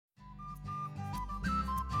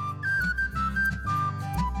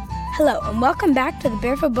Hello, and welcome back to the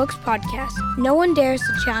Barefoot Books podcast. No one dares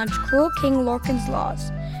to challenge cruel King Lorcan's laws.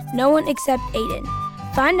 No one except Aiden.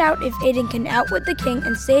 Find out if Aiden can outwit the king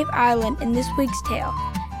and save Ireland in this week's tale.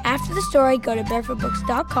 After the story, go to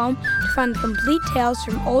barefootbooks.com to find the complete Tales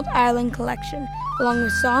from Old Ireland collection, along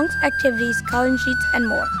with songs, activities, coloring sheets, and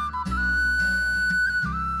more.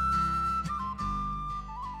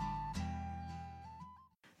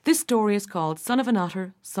 This story is called Son of an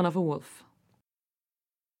Otter, Son of a Wolf.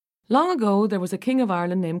 Long ago there was a king of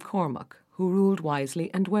Ireland named Cormac, who ruled wisely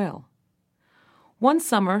and well. One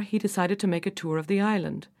summer he decided to make a tour of the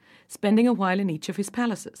island, spending a while in each of his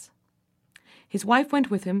palaces. His wife went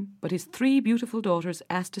with him, but his 3 beautiful daughters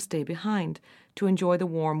asked to stay behind to enjoy the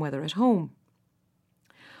warm weather at home.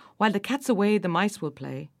 While the cat's away, the mice will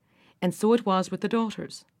play, and so it was with the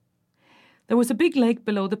daughters. There was a big lake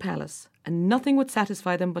below the palace, and nothing would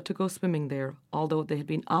satisfy them but to go swimming there, although they had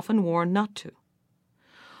been often warned not to.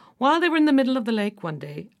 While they were in the middle of the lake one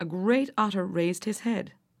day, a great otter raised his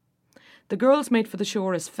head. The girls made for the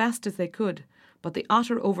shore as fast as they could, but the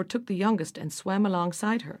otter overtook the youngest and swam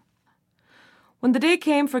alongside her. When the day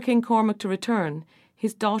came for King Cormac to return,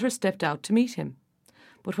 his daughter stepped out to meet him.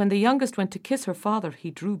 But when the youngest went to kiss her father,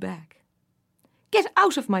 he drew back. "Get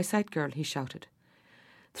out of my sight, girl," he shouted.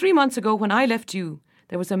 3 months ago, when I left you,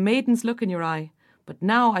 there was a maiden's look in your eye, but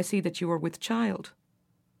now I see that you are with child.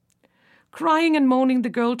 Crying and moaning, the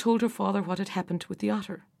girl told her father what had happened with the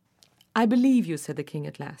otter. "I believe you," said the king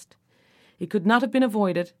at last. "It could not have been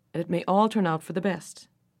avoided, and it may all turn out for the best."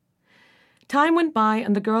 Time went by,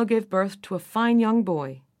 and the girl gave birth to a fine young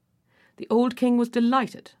boy. The old king was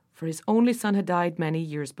delighted, for his only son had died many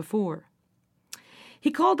years before.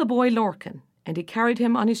 He called the boy Lorcan, and he carried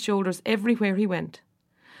him on his shoulders everywhere he went.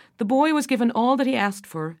 The boy was given all that he asked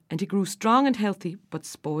for, and he grew strong and healthy, but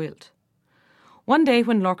spoiled. One day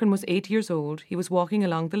when Lorcan was 8 years old, he was walking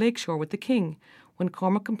along the lakeshore with the king, when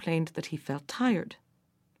Cormac complained that he felt tired.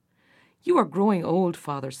 "You are growing old,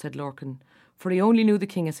 father," said Lorcan, for he only knew the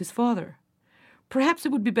king as his father. "Perhaps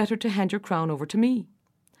it would be better to hand your crown over to me.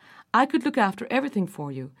 I could look after everything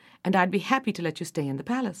for you, and I'd be happy to let you stay in the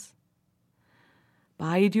palace."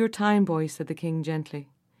 "Bide your time, boy," said the king gently.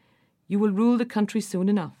 "You will rule the country soon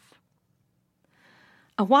enough."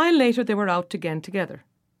 A while later they were out again together,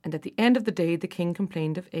 and at the end of the day the king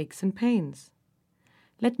complained of aches and pains.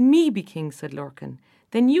 "Let me be king," said Lorcan,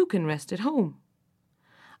 "then you can rest at home."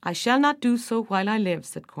 "I shall not do so while I live,"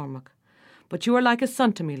 said Cormac, "but you are like a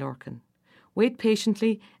son to me, Lorcan. Wait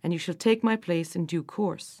patiently, and you shall take my place in due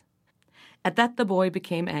course." At that the boy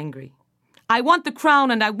became angry. "I want the crown,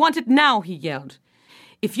 and I want it now," he yelled.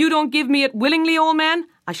 "If you don't give me it willingly, old man,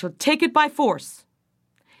 I shall take it by force."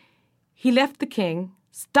 He left the king,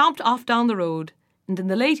 stomped off down the road, and in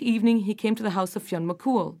the late evening he came to the house of Fionn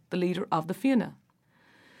MacCool, the leader of the Fianna.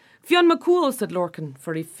 "Fionn MacCool," said Lorcan,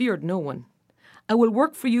 for he feared no one, "I will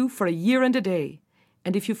work for you for a year and a day,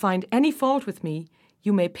 and if you find any fault with me,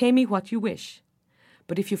 you may pay me what you wish.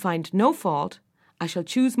 But if you find no fault, I shall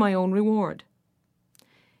choose my own reward."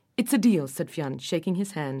 "It's a deal," said Fionn, shaking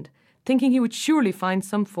his hand, thinking he would surely find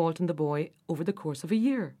some fault in the boy over the course of a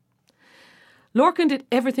year. Lorcan did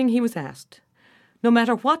everything he was asked. No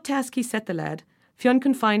matter what task he set the lad, Fionn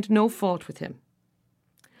could find no fault with him.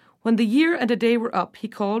 When the year and a day were up, he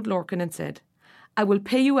called Lorcan and said, "I will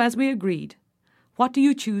pay you as we agreed. What do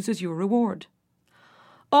you choose as your reward?"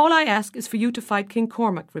 "All I ask is for you to fight King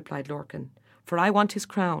Cormac," replied Lorcan, "for I want his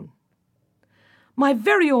crown." "My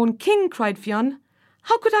very own king," cried Fionn.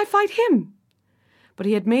 "How could I fight him?" But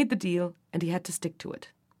he had made the deal, and he had to stick to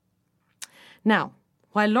it. Now,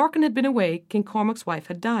 while Lorcan had been away, King Cormac's wife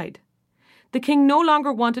had died. The king no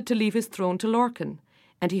longer wanted to leave his throne to Lorcan,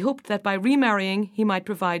 and he hoped that by remarrying he might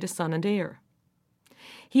provide a son and heir.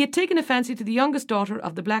 He had taken a fancy to the youngest daughter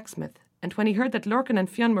of the blacksmith, and when he heard that Lorcan and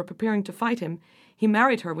Fionn were preparing to fight him, he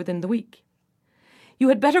married her within the week. "You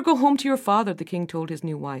had better go home to your father," the king told his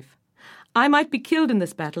new wife. "I might be killed in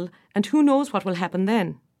this battle, and who knows what will happen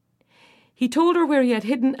then." He told her where he had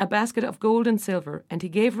hidden a basket of gold and silver, and he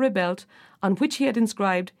gave her a belt on which he had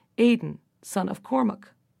inscribed, "Aidan, son of Cormac."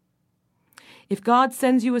 "If God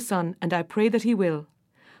sends you a son, and I pray that he will,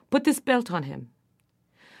 put this belt on him.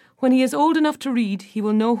 When he is old enough to read, he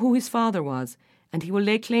will know who his father was, and he will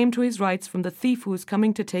lay claim to his rights from the thief who is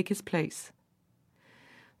coming to take his place."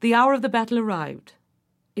 The hour of the battle arrived.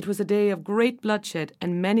 It was a day of great bloodshed,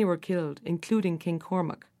 and many were killed, including King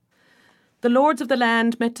Cormac. The lords of the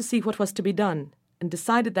land met to see what was to be done, and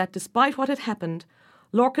decided that, despite what had happened,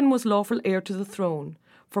 Lorcan was lawful heir to the throne,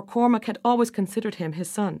 for Cormac had always considered him his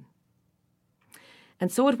son.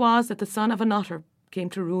 And so it was that the son of an otter came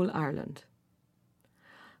to rule Ireland.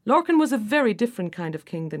 Lorcan was a very different kind of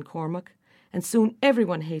king than Cormac, and soon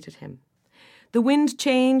everyone hated him. The wind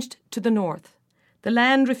changed to the north, the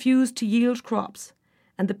land refused to yield crops,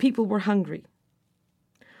 and the people were hungry.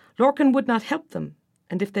 Lorcan would not help them,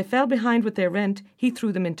 and if they fell behind with their rent, he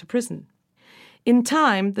threw them into prison. In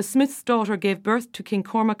time, the smith's daughter gave birth to King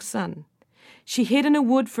Cormac's son. She hid in a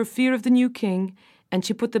wood for fear of the new king, and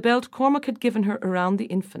she put the belt Cormac had given her around the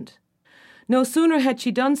infant. No sooner had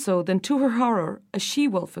she done so than, to her horror, a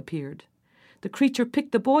she-wolf appeared. The creature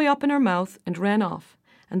picked the boy up in her mouth and ran off,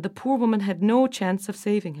 and the poor woman had no chance of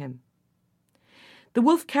saving him. The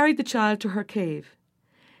wolf carried the child to her cave,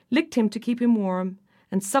 licked him to keep him warm,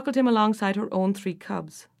 and suckled him alongside her own 3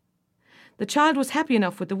 cubs. The child was happy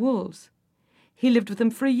enough with the wolves. He lived with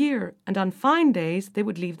them for a year, and on fine days they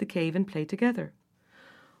would leave the cave and play together.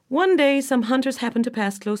 One day some hunters happened to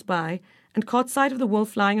pass close by and caught sight of the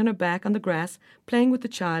wolf lying on her back on the grass, playing with the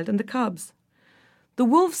child and the cubs. The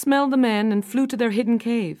wolf smelled the men and flew to their hidden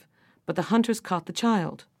cave, but the hunters caught the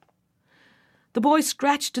child. The boy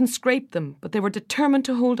scratched and scraped them, but they were determined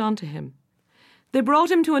to hold on to him. They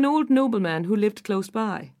brought him to an old nobleman who lived close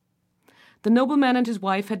by. The nobleman and his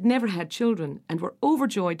wife had never had children and were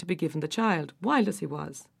overjoyed to be given the child, wild as he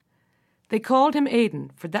was. They called him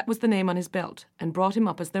Aidan, for that was the name on his belt, and brought him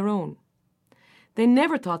up as their own. They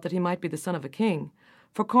never thought that he might be the son of a king,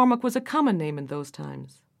 for Cormac was a common name in those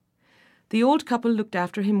times. The old couple looked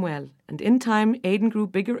after him well, and in time Aidan grew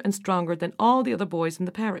bigger and stronger than all the other boys in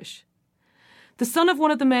the parish. The son of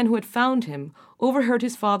one of the men who had found him overheard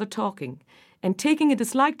his father talking, and taking a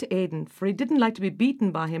dislike to Aidan, for he didn't like to be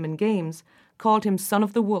beaten by him in games, called him Son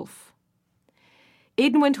of the Wolf.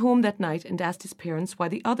 Aidan went home that night and asked his parents why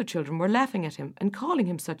the other children were laughing at him and calling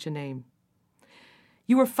him such a name.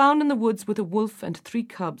 "You were found in the woods with a wolf and 3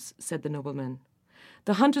 cubs," said the nobleman.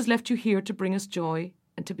 "The hunters left you here to bring us joy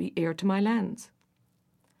and to be heir to my lands."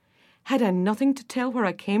 "Had I nothing to tell where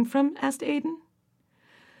I came from?" asked Aidan.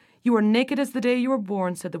 "You are naked as the day you were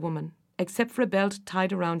born," said the woman, "except for a belt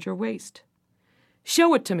tied around your waist."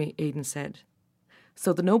 "Show it to me," Aidan said.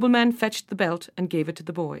 So the nobleman fetched the belt and gave it to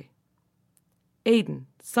the boy. "Aidan,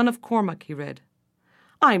 son of Cormac," he read.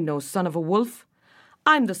 "I'm no son of a wolf.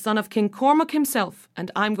 I'm the son of King Cormac himself,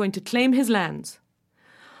 and I'm going to claim his lands."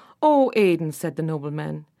 "Oh, Aidan," said the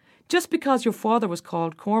nobleman, "just because your father was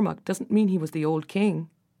called Cormac doesn't mean he was the old king."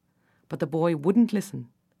 But the boy wouldn't listen.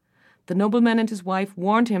 The nobleman and his wife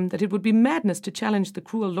warned him that it would be madness to challenge the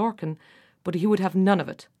cruel Lorcan, but he would have none of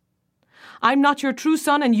it. "I'm not your true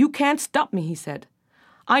son, and you can't stop me," he said.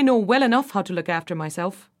 "I know well enough how to look after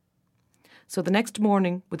myself." So the next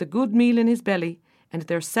morning, with a good meal in his belly and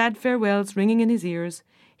their sad farewells ringing in his ears,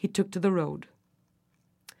 he took to the road.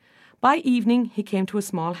 By evening he came to a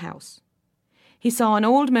small house. He saw an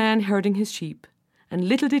old man herding his sheep, and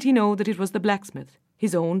little did he know that it was the blacksmith,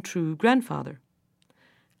 his own true grandfather.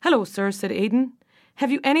 "Hello, sir," said Aidan.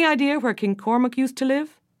 "Have you any idea where King Cormac used to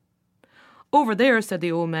live?" "Over there," said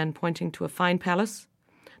the old man, pointing to a fine palace,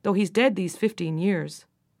 "though he's dead these 15 years.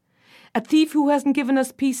 A thief who hasn't given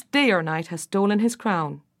us peace day or night has stolen his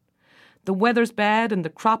crown. The weather's bad and the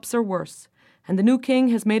crops are worse, and the new king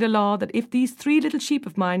has made a law that if these 3 little sheep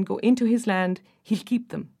of mine go into his land, he'll keep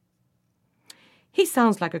them." "He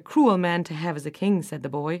sounds like a cruel man to have as a king," said the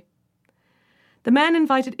boy. The man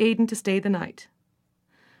invited Aidan to stay the night.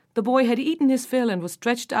 The boy had eaten his fill and was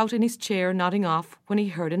stretched out in his chair nodding off when he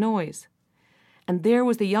heard a noise. And there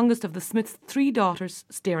was the youngest of the smith's 3 daughters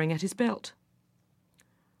staring at his belt.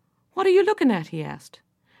 "What are you looking at?" he asked.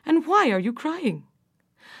 "And why are you crying?"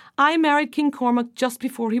 "I married King Cormac just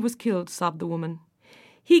before he was killed," sobbed the woman.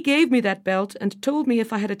 "He gave me that belt and told me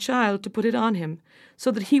if I had a child to put it on him,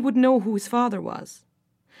 so that he would know who his father was.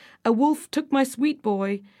 A wolf took my sweet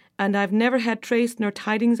boy, and I've never had trace nor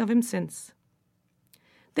tidings of him since."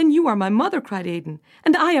 "Then you are my mother," cried Aidan,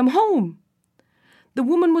 "and I am home." The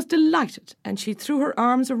woman was delighted, and she threw her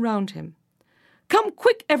arms around him. "Come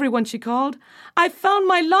quick, everyone," she called. "I've found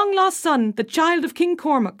my long-lost son, the child of King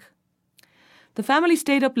Cormac." The family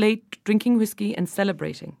stayed up late, drinking whiskey and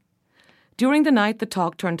celebrating. During the night, the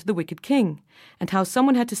talk turned to the wicked king, and how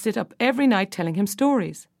someone had to sit up every night telling him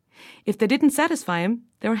stories. If they didn't satisfy him,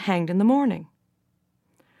 they were hanged in the morning.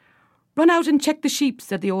 "Run out and check the sheep,"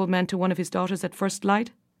 said the old man to one of his daughters at first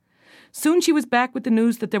light. Soon she was back with the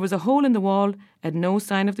news that there was a hole in the wall and no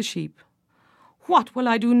sign of the sheep. "What will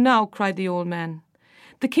I do now?" cried the old man.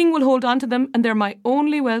 "The king will hold on to them, and they're my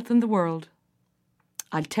only wealth in the world."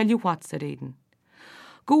 "I'll tell you what," said Aidan.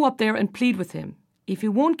 "Go up there and plead with him. If he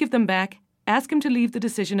won't give them back, ask him to leave the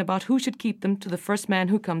decision about who should keep them to the first man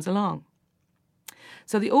who comes along."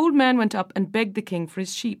 So the old man went up and begged the king for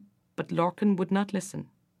his sheep, but Lorcan would not listen.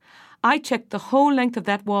 I checked the whole length of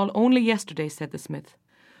that wall only yesterday, said the smith.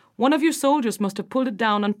 One of your soldiers must have pulled it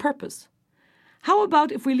down on purpose. How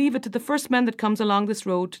about if we leave it to the first man that comes along this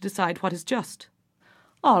road to decide what is just?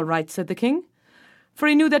 All right, said the king, for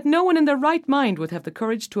he knew that no one in their right mind would have the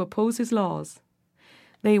courage to oppose his laws.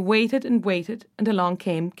 They waited and waited, and along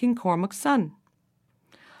came King Cormac's son.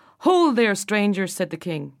 Hold there, stranger, said the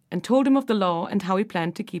king, and told him of the law and how he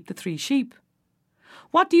planned to keep the 3 sheep.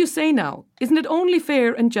 What do you say now? Isn't it only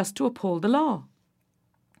fair and just to uphold the law?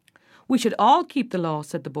 We should all keep the law,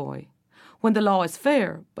 said the boy, when the law is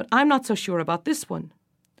fair, but I'm not so sure about this one.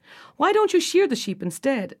 Why don't you shear the sheep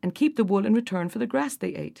instead and keep the wool in return for the grass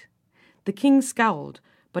they ate? The king scowled,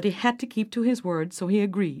 but he had to keep to his word, so he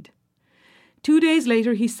agreed. 2 days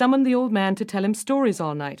later he summoned the old man to tell him stories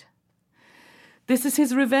all night. This is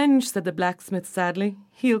his revenge, said the blacksmith sadly.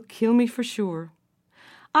 He'll kill me for sure.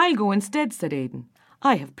 I'll go instead, said Aidan.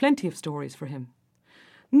 I have plenty of stories for him.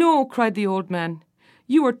 No, cried the old man.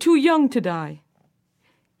 You are too young to die.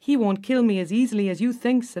 He won't kill me as easily as you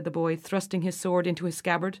think, said the boy, thrusting his sword into his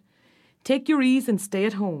scabbard. Take your ease and stay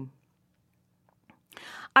at home.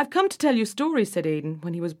 I've come to tell you stories, said Aidan,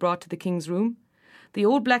 when he was brought to the king's room. The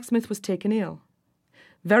old blacksmith was taken ill.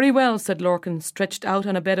 Very well, said Lorcan, stretched out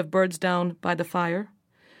on a bed of birds down by the fire.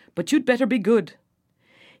 But you'd better be good.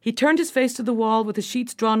 He turned his face to the wall with the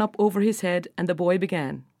sheets drawn up over his head, and the boy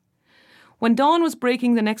began. When dawn was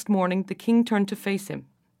breaking the next morning, the king turned to face him.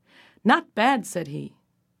 Not bad, said he.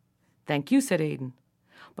 Thank you, said Aidan.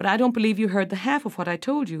 But I don't believe you heard the half of what I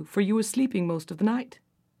told you, for you were sleeping most of the night.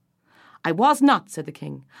 I was not, said the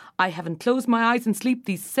king. I haven't closed my eyes in sleep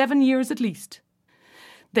these 7 years at least.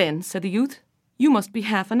 Then, said the youth, you must be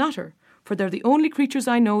half an otter, for they're the only creatures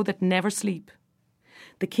I know that never sleep.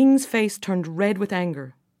 The king's face turned red with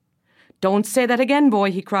anger. Don't say that again,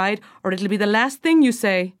 boy, he cried, or it'll be the last thing you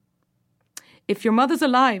say. If your mother's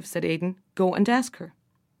alive, said Aidan, go and ask her.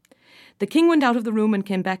 The king went out of the room and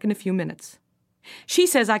came back in a few minutes. She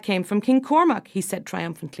says I came from King Cormac, he said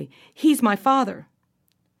triumphantly. He's my father.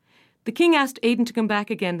 The king asked Aidan to come back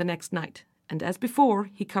again the next night, and as before,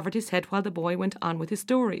 he covered his head while the boy went on with his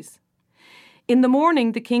stories. In the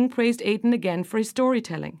morning, the king praised Aidan again for his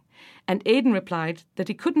storytelling, and Aidan replied that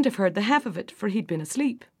he couldn't have heard the half of it, for he'd been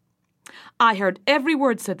asleep. I heard every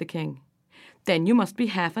word, said the king. Then you must be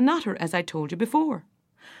half an otter, as I told you before.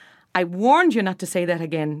 I warned you not to say that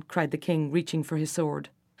again, cried the king, reaching for his sword.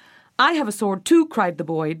 I have a sword too, cried the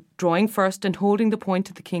boy, drawing first and holding the point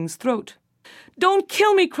to the king's throat. Don't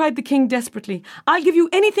kill me, cried the king desperately. I'll give you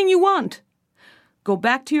anything you want. Go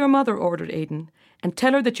back to your mother, ordered Aidan, and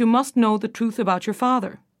tell her that you must know the truth about your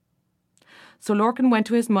father. So Lorcan went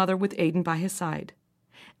to his mother with Aidan by his side,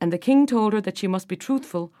 and the king told her that she must be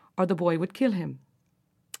truthful or the boy would kill him.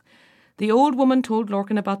 The old woman told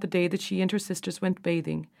Lorcan about the day that she and her sisters went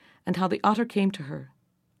bathing, and how the otter came to her.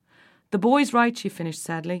 The boy's right, she finished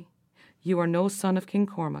sadly. You are no son of King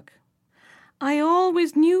Cormac. I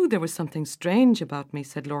always knew there was something strange about me,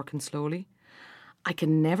 said Lorcan slowly. I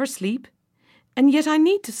can never sleep, and yet I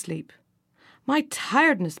need to sleep. My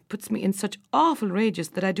tiredness puts me in such awful rages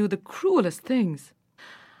that I do the cruelest things.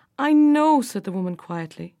 I know, said the woman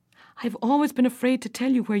quietly. I've always been afraid to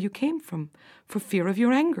tell you where you came from, for fear of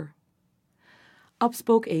your anger. Up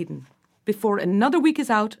spoke Aidan. Before another week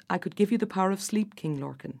is out, I could give you the power of sleep, King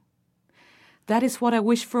Lorcan. That is what I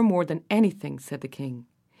wish for more than anything, said the king.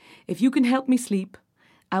 If you can help me sleep,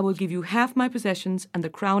 I will give you half my possessions and the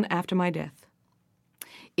crown after my death.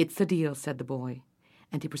 It's a deal, said the boy,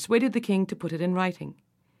 and he persuaded the king to put it in writing.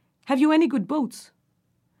 Have you any good boats?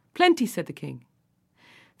 Plenty, said the king.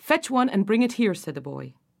 Fetch one and bring it here, said the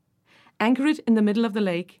boy. Anchor it in the middle of the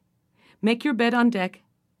lake, make your bed on deck,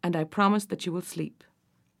 and I promise that you will sleep.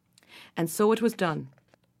 And so it was done.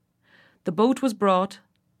 The boat was brought,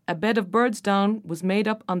 a bed of birds' down was made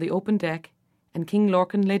up on the open deck, and King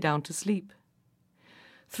Lorcan lay down to sleep.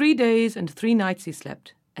 3 days and 3 nights he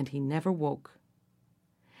slept, and he never woke.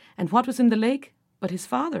 And what was in the lake but his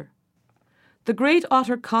father? The great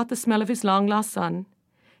otter caught the smell of his long-lost son,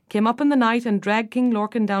 came up in the night and dragged King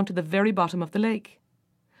Lorcan down to the very bottom of the lake.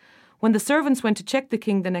 When the servants went to check the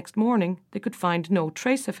king the next morning, they could find no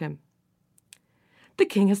trace of him. The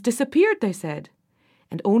king has disappeared, they said,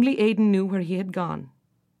 and only Aidan knew where he had gone.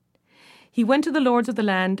 He went to the lords of the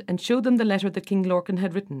land and showed them the letter that King Lorcan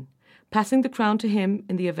had written, passing the crown to him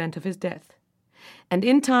in the event of his death. And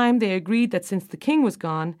in time they agreed that since the king was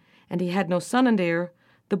gone, and he had no son and heir,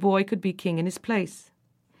 the boy could be king in his place.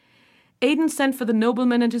 Aidan sent for the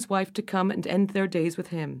nobleman and his wife to come and end their days with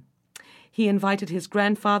him. He invited his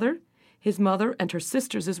grandfather, his mother, and her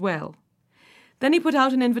sisters as well. Then he put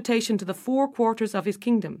out an invitation to the 4 quarters of his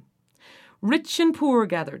kingdom. Rich and poor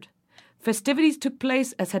gathered, Festivities took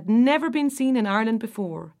place as had never been seen in Ireland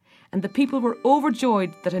before, and the people were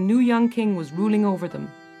overjoyed that a new young king was ruling over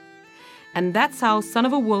them. And that's how Son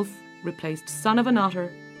of a Wolf replaced Son of an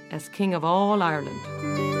Otter as King of all Ireland.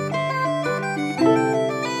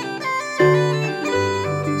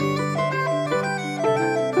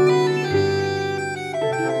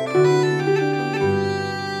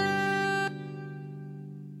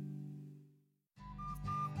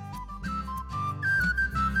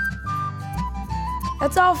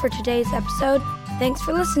 That's all for today's episode. Thanks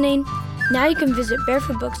for listening. Now you can visit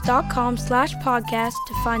barefootbooks.com/podcast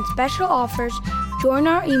to find special offers, join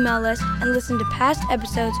our email list, and listen to past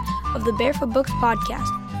episodes of the Barefoot Books podcast.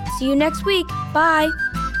 See you next week. Bye.